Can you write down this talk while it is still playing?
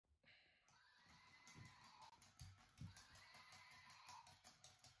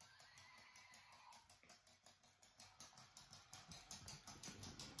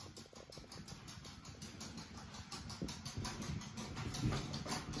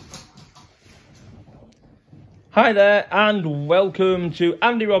Hi there and welcome to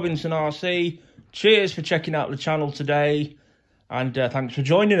Andy Robinson RC. Cheers for checking out the channel today and thanks for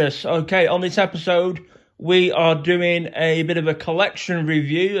joining us. Okay, on this episode we are doing a bit of a collection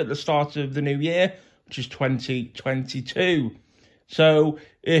review at the start of the new year, which is 2022. So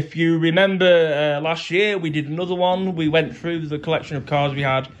if you remember last year we did another one. We went through the collection of cars we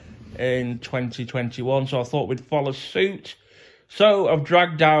had in 2021, so I thought we'd follow suit. So I've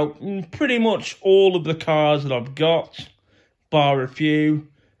dragged out pretty much all of the cars that I've got, bar a few,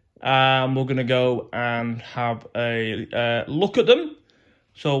 and we're going to go and have a look at them.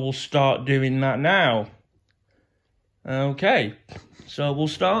 So we'll start doing that now. Okay, so we'll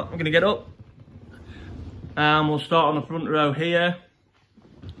start. I'm going to get up, and we'll start on the front row here.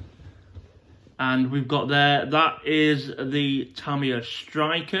 And we've got there, that is the Tamiya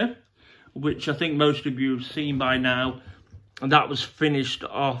Striker, which I think most of you have seen by now. And that was finished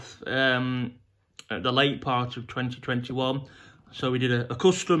off at the late part of 2021. So we did a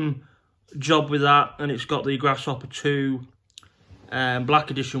custom job with that, and it's got the Grasshopper 2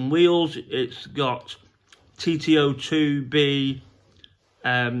 Black Edition wheels. It's got TTO2B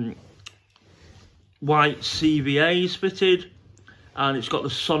white CVAs fitted, and it's got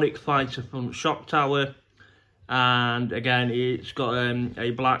the Sonic Fighter front shock tower, and again it's got a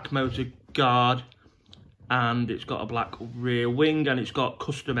black motor guard, and it's got a black rear wing, and it's got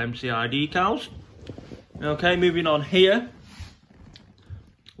custom MCI decals. Okay, moving on here,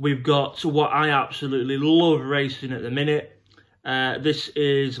 we've got what I absolutely love racing at the minute. This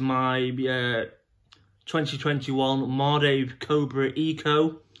is my 2021 Mardave Cobra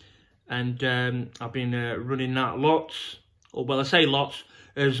Eco, and I've been running that lots, or well, I say lots,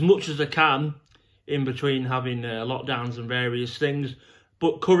 as much as I can in between having lockdowns and various things.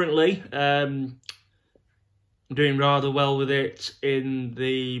 But currently, I'm doing rather well with it in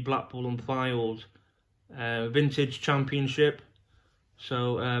the Blackpool and Fylde Vintage Championship.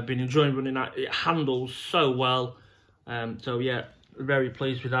 So I've been enjoying running that. It handles so well. So yeah, very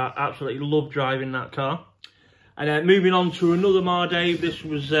pleased with that. Absolutely love driving that car. And moving on to another Mardave. This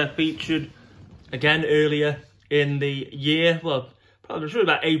was featured again earlier in the year. Well, probably sure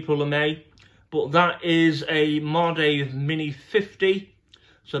about April or May. But that is a Mardave Mini 50.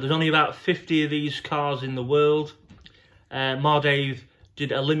 So there's only about 50 of these cars in the world. Mardave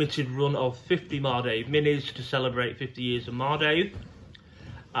did a limited run of 50 Mardave Minis to celebrate 50 years of Mardave.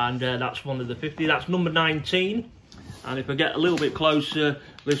 And that's one of the 50. That's number 19. And if I get a little bit closer,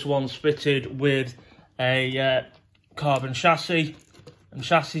 this one's fitted with a carbon chassis and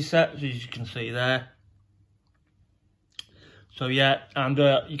chassis set, as you can see there. So yeah, and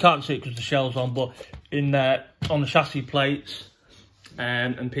you can't see it because the shell's on, but in on the chassis plates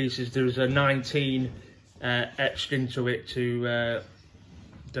and pieces, there's a 19 etched into it to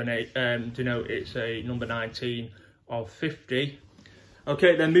denote it's a number 19 of 50.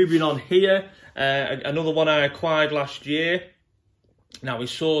 Okay, then moving on here, another one I acquired last year. Now we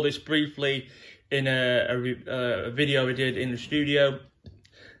saw this briefly in a video we did in the studio,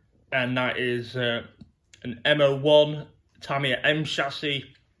 and that is an M01 Tamiya M chassis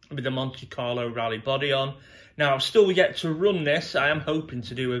with the Monte Carlo Rally body on. Now I've still yet to run this. I am hoping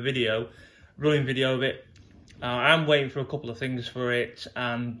to do a running video of it. I am waiting for a couple of things for it,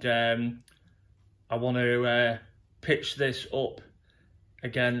 and I want to pitch this up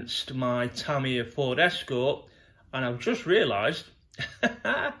against my Tamiya Ford Escort, and I've just realised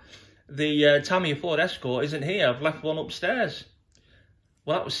the Tamiya Ford Escort isn't here. I've left one upstairs.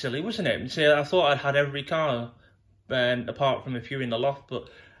 Well, that was silly, wasn't it? See, I thought I'd had every car apart from a few in the loft, but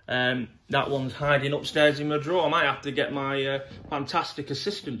that one's hiding upstairs in my drawer. I might have to get my fantastic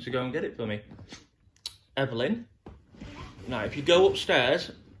assistant to go and get it for me, Evelyn. Now, if you go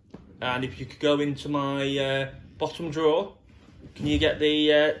upstairs, and if you could go into my bottom drawer, can you get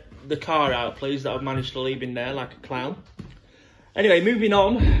the car out, please, that I've managed to leave in there like a clown? Anyway, moving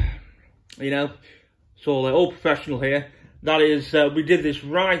on. You know, it's all professional here. That is, we did this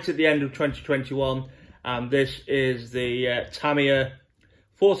right at the end of 2021, and this is the Tamiya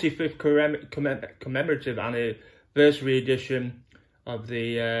 45th commemorative anniversary edition of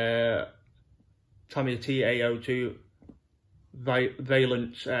the Tamiya TA02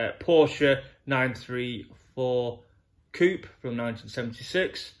 Valent Porsche 934 Coupe from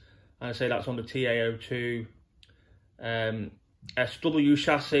 1976. I say that's on the TA02 SW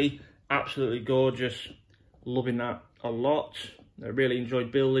chassis. Absolutely gorgeous. Loving that a lot. I really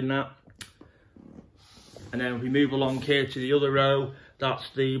enjoyed building that. And then we move along here to the other row.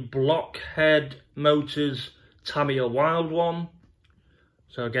 That's the Blockhead Motors Tamiya Wild One.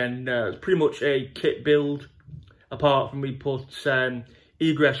 So again, it's pretty much a kit build, apart from we put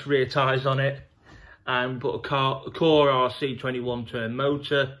egress rear tyres on it. and put a core RC21 turn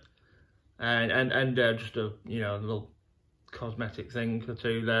motor, and just a little cosmetic thing or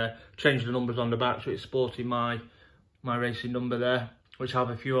two there. Change the numbers on the back so it's sporting my racing number there, which I have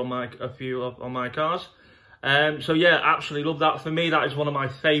a few on my cars. So yeah, absolutely love that. For me, that is one of my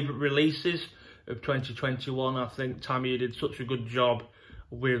favourite releases of 2021. I think Tamiya did such a good job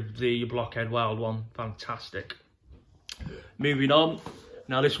with the Blockhead Wild one. Fantastic. Moving on.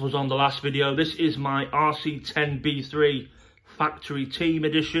 Now, this was on the last video. This is my RC10B3 Factory Team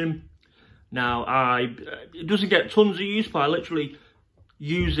Edition. Now, it doesn't get tons of use, but I literally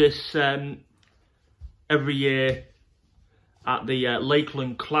use this every year at the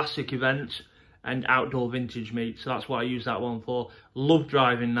Lakeland Classic event and outdoor vintage meet. So that's what I use that one for. Love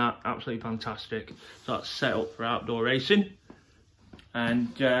driving that, absolutely fantastic. So that's set up for outdoor racing. And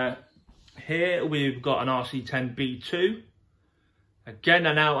here we've got an RC10B2. Again,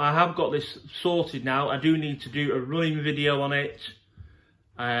 now I have got this sorted now. I do need to do a running video on it.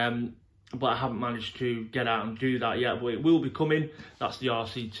 But I haven't managed to get out and do that yet, but it will be coming. That's the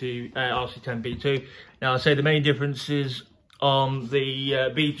RC10B2. Now, I say the main differences on the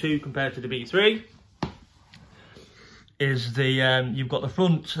B2 compared to the B3 is you've got the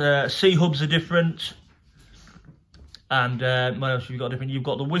front C-hubs are different, and what else have you got different? You've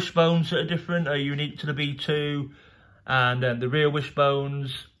got the wishbones that are different, are unique to the B2, and the rear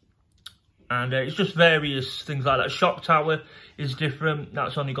wishbones. And it's just various things like that. Shock tower is different.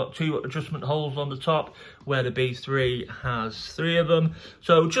 That's only got 2 adjustment holes on the top, where the B3 has 3 of them.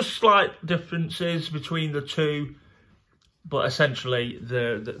 So just slight differences between the two, but essentially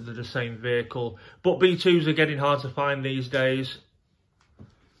they're the same vehicle. But B2s are getting hard to find these days.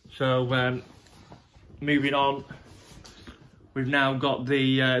 So moving on, we've now got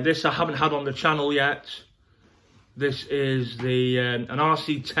the this I haven't had on the channel yet. This is the an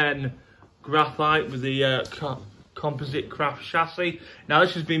RC10 graphite with the composite craft chassis. Now,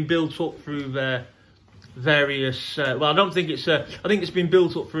 this has been built up through various well, I don't think it's I think it's been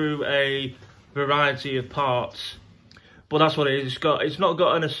built up through a variety of parts, but that's what it is. It's not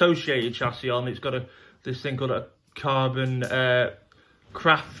got an associated chassis on. It's got this thing called a carbon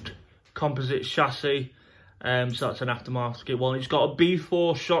craft composite chassis. So that's an aftermarket one. It's got a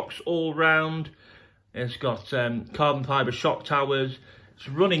B4 shocks all round. It's got carbon fibre shock towers. It's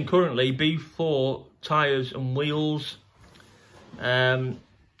running currently B4 tyres and wheels. And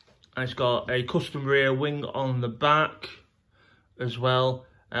it's got a custom rear wing on the back as well.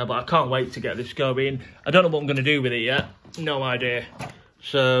 But I can't wait to get this going. I don't know what I'm going to do with it yet. No idea.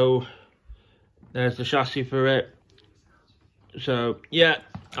 So there's the chassis for it. So yeah,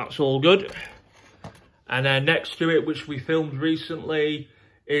 that's all good. And then next to it, which we filmed recently,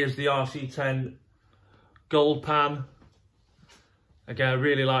 is the RC10 Gold Pan. Again, I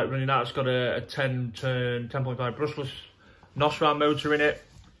really like running that. It's got a 10.5 brushless NOS motor in it.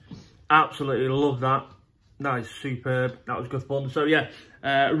 Absolutely love that. That is superb. That was good fun. So yeah,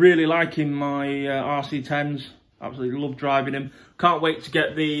 really liking my RC10s. Absolutely love driving them. Can't wait to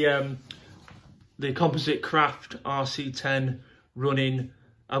get the composite craft RC10 running.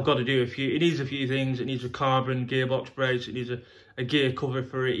 I've got to do it needs a few things. It needs a carbon gearbox brace. It needs a gear cover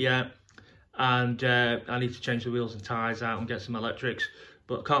for it yet. And I need to change the wheels and tyres out and get some electrics,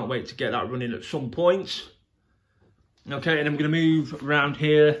 but can't wait to get that running at some point. Okay, and I'm going to move around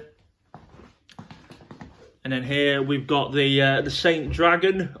here, and then here we've got the Saint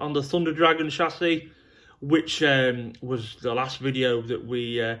Dragon on the Thunder Dragon chassis, which was the last video that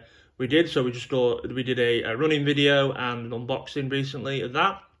we did. So we did a running video and an unboxing recently of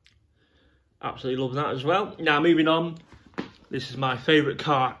that. Absolutely love that as well. Now moving on. This is my favourite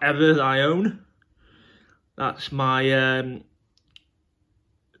car ever that I own. That's my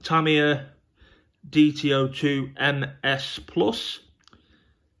Tamiya DTO2 MS Plus.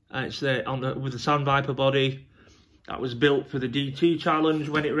 It's there with the Sandviper body. That was built for the DT challenge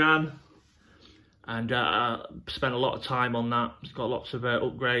when it ran. And I spent a lot of time on that. It's got lots of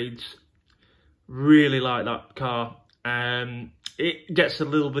upgrades. Really like that car. It gets a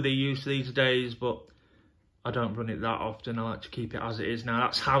little bit of use these days, but I don't run it that often. I like to keep it as it is now.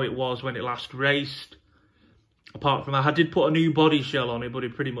 That's how it was when it last raced. Apart from I did put a new body shell on it, but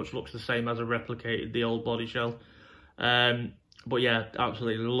it pretty much looks the same as I replicated the old body shell. But yeah,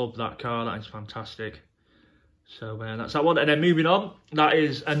 absolutely love that car. That is fantastic. So that's that one. And then moving on, that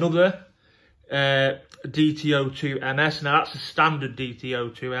is another DTO2 MS. Now that's a standard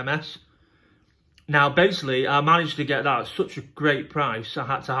DTO2 MS. Now basically, I managed to get that at such a great price. I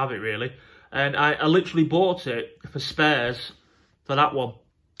had to have it really. And I literally bought it for spares for that one.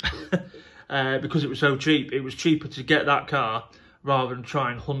 Because it was so cheap. It was cheaper to get that car rather than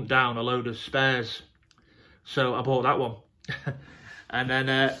try and hunt down a load of spares So I bought that one. And then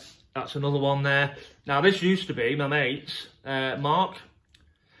that's another one there. Now this used to be my mate's, Mark.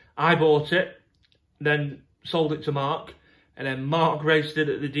 I bought it, then sold it to Mark, and then Mark raced it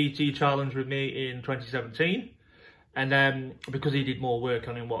at the DT Challenge with me in 2017. And then because he did more work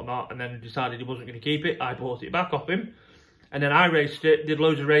on it and whatnot, and then decided he wasn't going to keep it, I bought it back off him. And then I raced it, did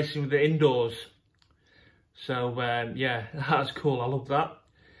loads of racing with it indoors. So yeah, that's cool. I love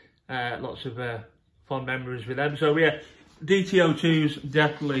that. Lots of fond memories with them. So yeah, DT02's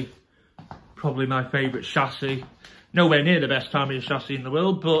definitely probably my favourite chassis. Nowhere near the best Tamiya chassis in the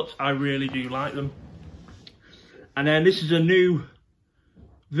world, but I really do like them. And then this is a new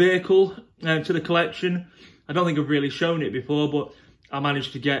vehicle to the collection. I don't think I've really shown it before, but I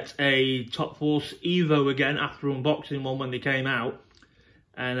managed to get a Top Force Evo again after unboxing one when they came out.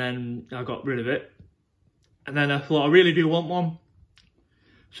 And then I got rid of it. And then I thought I really do want one.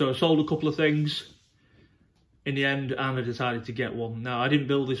 So I sold a couple of things in the end and I decided to get one. Now I didn't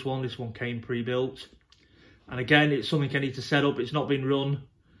build this one came pre-built. And again, it's something I need to set up. It's not been run.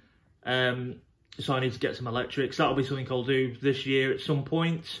 So I need to get some electrics. That'll be something I'll do this year at some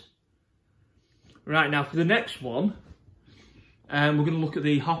point. Right, now for the next one, we're going to look at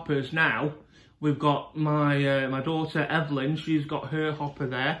the hoppers now. We've got my my daughter Evelyn. She's got her hopper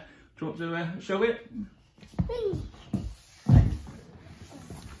there. Do you want to show it?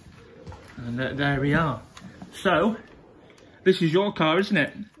 And there we are. So, this is your car, isn't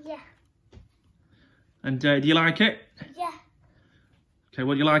it? Yeah. And do you like it? Yeah. Okay,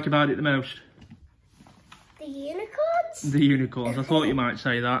 what do you like about it the most? The unicorns? The unicorns. I thought you might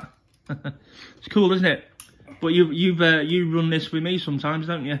say that. It's cool, isn't it? But you run this with me sometimes,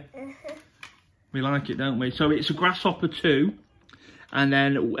 don't you? We like it, don't we? So it's a Grasshopper 2, and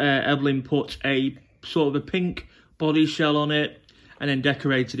then Evelyn put a sort of a pink body shell on it, and then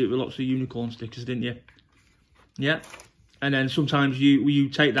decorated it with lots of unicorn stickers, didn't you? Yeah. And then sometimes you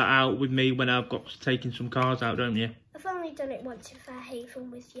take that out with me when I've got taking some cars out, don't you? I've only done it once in Fairhaven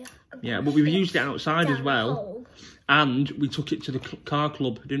with you. Yeah, but we've used it outside as well. And we took it to the car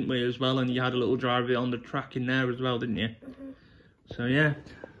club, didn't we, as well? And you had a little drive of it on the track in there as well, didn't you? So, yeah.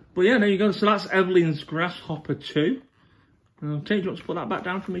 But, yeah, there you go. So that's Evelyn's Grasshopper 2. Okay, do you want to put that back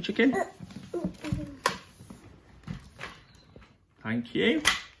down for me, chicken? Thank you.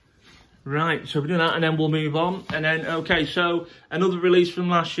 Right, so we're doing that and then we'll move on. And then, okay, so another release from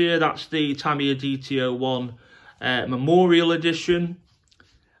last year. That's the Tamiya DT01 Memorial Edition.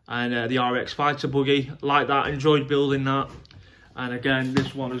 And the RX Fighter buggy, like that, enjoyed building that. And again,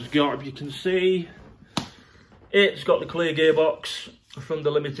 this one has got, if you can see, it's got the clear gearbox from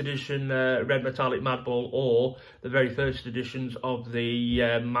the limited edition red metallic Mad Bull or the very first editions of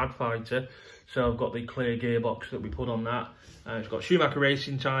the Mad Fighter. So I've got the clear gearbox that we put on that. It's got Schumacher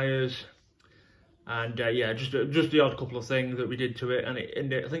racing tyres. And yeah, just the odd couple of things that we did to it. And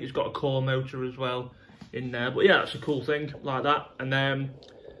I think it's got a core motor as well in there. But yeah, that's a cool thing like that. And then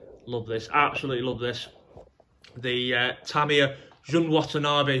love this, absolutely love this. The Tamiya Jun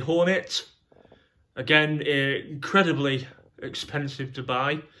Watanabe Hornet. Again, incredibly expensive to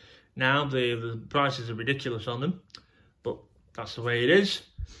buy. Now the prices are ridiculous on them, but that's the way it is.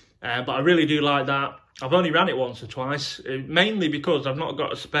 But I really do like that. I've only ran it once or twice, mainly because I've not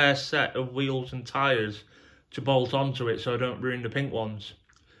got a spare set of wheels and tyres to bolt onto it so I don't ruin the pink ones.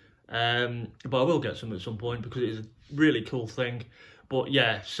 But I will get some at some point because it is a really cool thing. But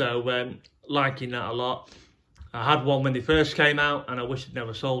yeah, so liking that a lot. I had one when they first came out and I wish I'd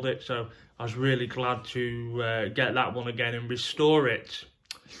never sold it. So I was really glad to get that one again and restore it.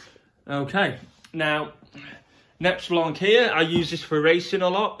 Okay, now next along here, I use this for racing a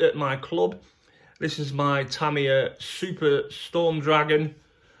lot at my club. This is my Tamiya Super Storm Dragon,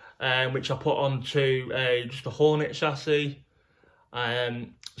 which I put onto just a Hornet chassis.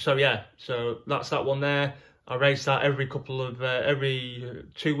 So yeah, so that's that one there. I race that every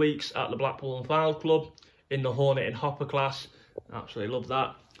 2 weeks at the Blackpool and Fylde Club in the Hornet and Hopper class. Absolutely love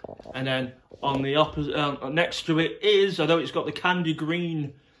that. And then on the opposite, next to it is, although it's got the candy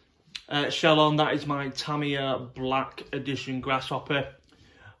green shell on, that is my Tamiya Black Edition Grasshopper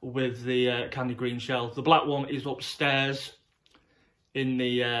with the candy green shell. The black one is upstairs in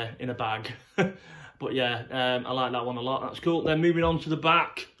a bag. But yeah, I like that one a lot. That's cool. Then moving on to the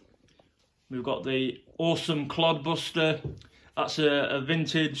back, we've got the awesome Clodbuster. That's a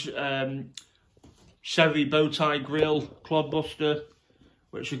vintage Chevy bow tie grill Clodbuster,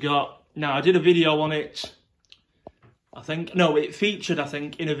 which we got. Now I did a video on it. I think it featured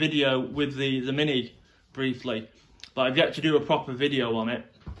in a video with the Mini briefly, but I've yet to do a proper video on it.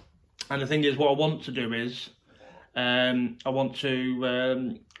 And the thing is, what I want to do is I want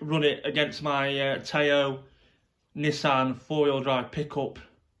to run it against my Teo Nissan 4-wheel drive pickup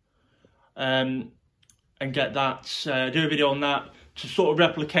and get that, do a video on that to sort of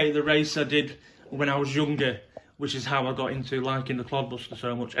replicate the race I did when I was younger, which is how I got into liking the Clodbuster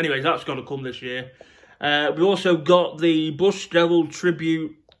so much. Anyways, that's got to come this year. We also got the Bush Devil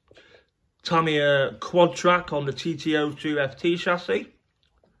Tribute Tamiya quad track on the TTO2 FT chassis.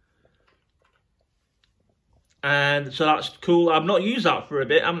 And so that's cool. I've not used that for a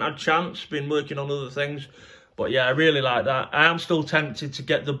bit. I haven't had a chance. Been working on other things. But yeah, I really like that. I am still tempted to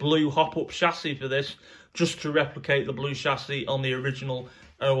get the blue hop-up chassis for this, just to replicate the blue chassis on the original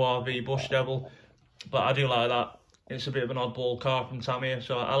ORV Bush Devil. But I do like that. It's a bit of an oddball car from Tamiya,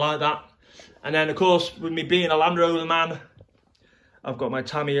 so I like that. And then, of course, with me being a Land Rover man, I've got my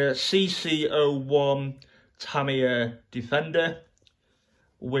Tamiya CC01 Tamiya Defender,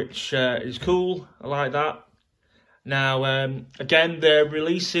 which is cool. I like that. Now, again, they're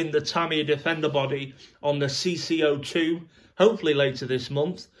releasing the Tamiya Defender body on the CC02, hopefully later this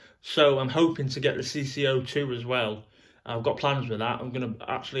month. So I'm hoping to get the CC02 as well. I've got plans with that. I'm going to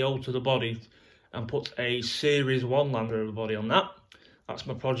actually alter the body and put a Series 1 Land Rover body on that. That's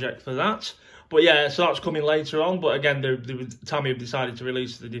my project for that. But yeah, so that's coming later on. But again, Tamiya have decided to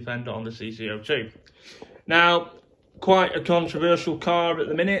release the Defender on the CC02. Now, quite a controversial car at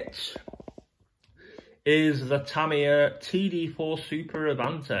the minute is the Tamiya TD4 Super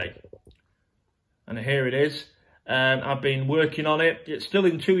Avante. And here it is. I've been working on it. It's still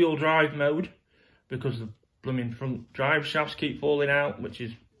in 2-wheel drive mode because the blooming front drive shafts keep falling out, which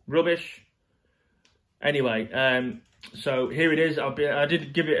is rubbish. Anyway, so here it is. I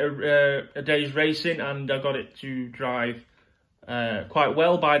did give it a day's racing, and I got it to drive quite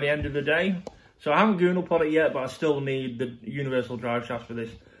well by the end of the day. So I haven't given up on it yet, but I still need the universal drive shaft for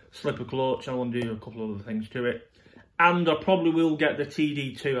this slipper clutch. I want to do a couple of other things to it. And I probably will get the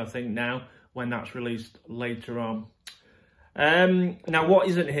TD2, I think, now, when that's released later on. Now, what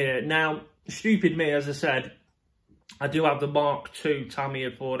isn't here? Now, stupid me, as I said, I do have the Mark II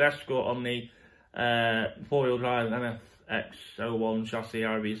Tamiya Ford Escort on the 4-wheel drive MFX01 chassis,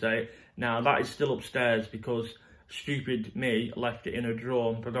 however you say it. Now, that is still upstairs because stupid me left it in a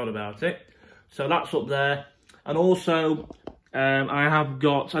drawer and forgot about it. So that's up there. And also,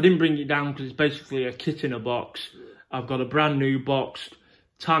 I didn't bring it down because it's basically a kit in a box. I've got a brand new boxed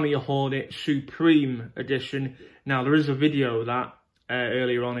Tamiya Hornet Supreme Edition. Now, there is a video of that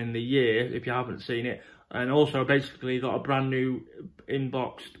earlier on in the year, if you haven't seen it. And also, basically, got a brand new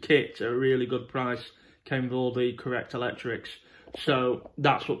inboxed kit at a really good price. Came with all the correct electrics. So,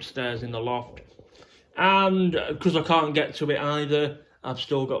 that's upstairs in the loft. And because I can't get to it either, I've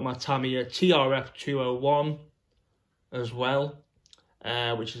still got my Tamiya TRF 201 as well,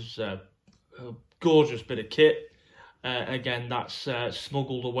 which is a gorgeous bit of kit. Again, that's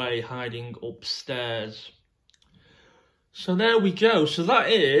smuggled away, hiding upstairs. So there we go. So that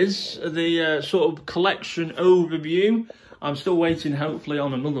is the sort of collection overview. I'm still waiting, hopefully,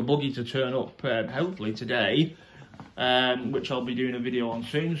 on another buggy to turn up, hopefully today, which I'll be doing a video on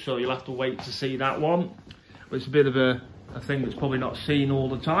soon. So you'll have to wait to see that one. But it's a bit of a thing that's probably not seen all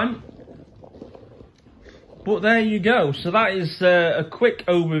the time. But there you go. So that is a quick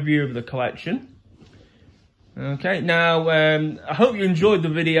overview of the collection. Okay, now I hope you enjoyed the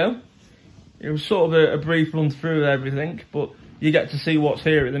video. It was sort of a brief run through of everything, but you get to see what's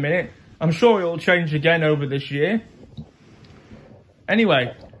here at the minute. I'm sure it will change again over this year.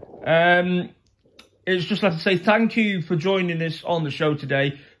 Anyway, it's just like to say thank you for joining us on the show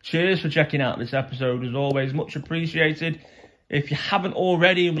today. Cheers for checking out this episode, as always, much appreciated. If you haven't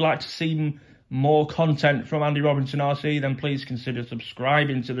already and would like to see more content from Andy Robinson RC, then please consider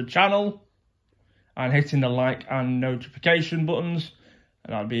subscribing to the channel and hitting the like and notification buttons,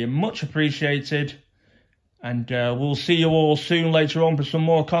 and that'd be much appreciated. And we'll see you all soon later on for some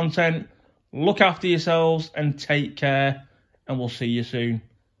more content. Look after yourselves and take care, and we'll see you soon.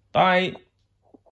 Bye.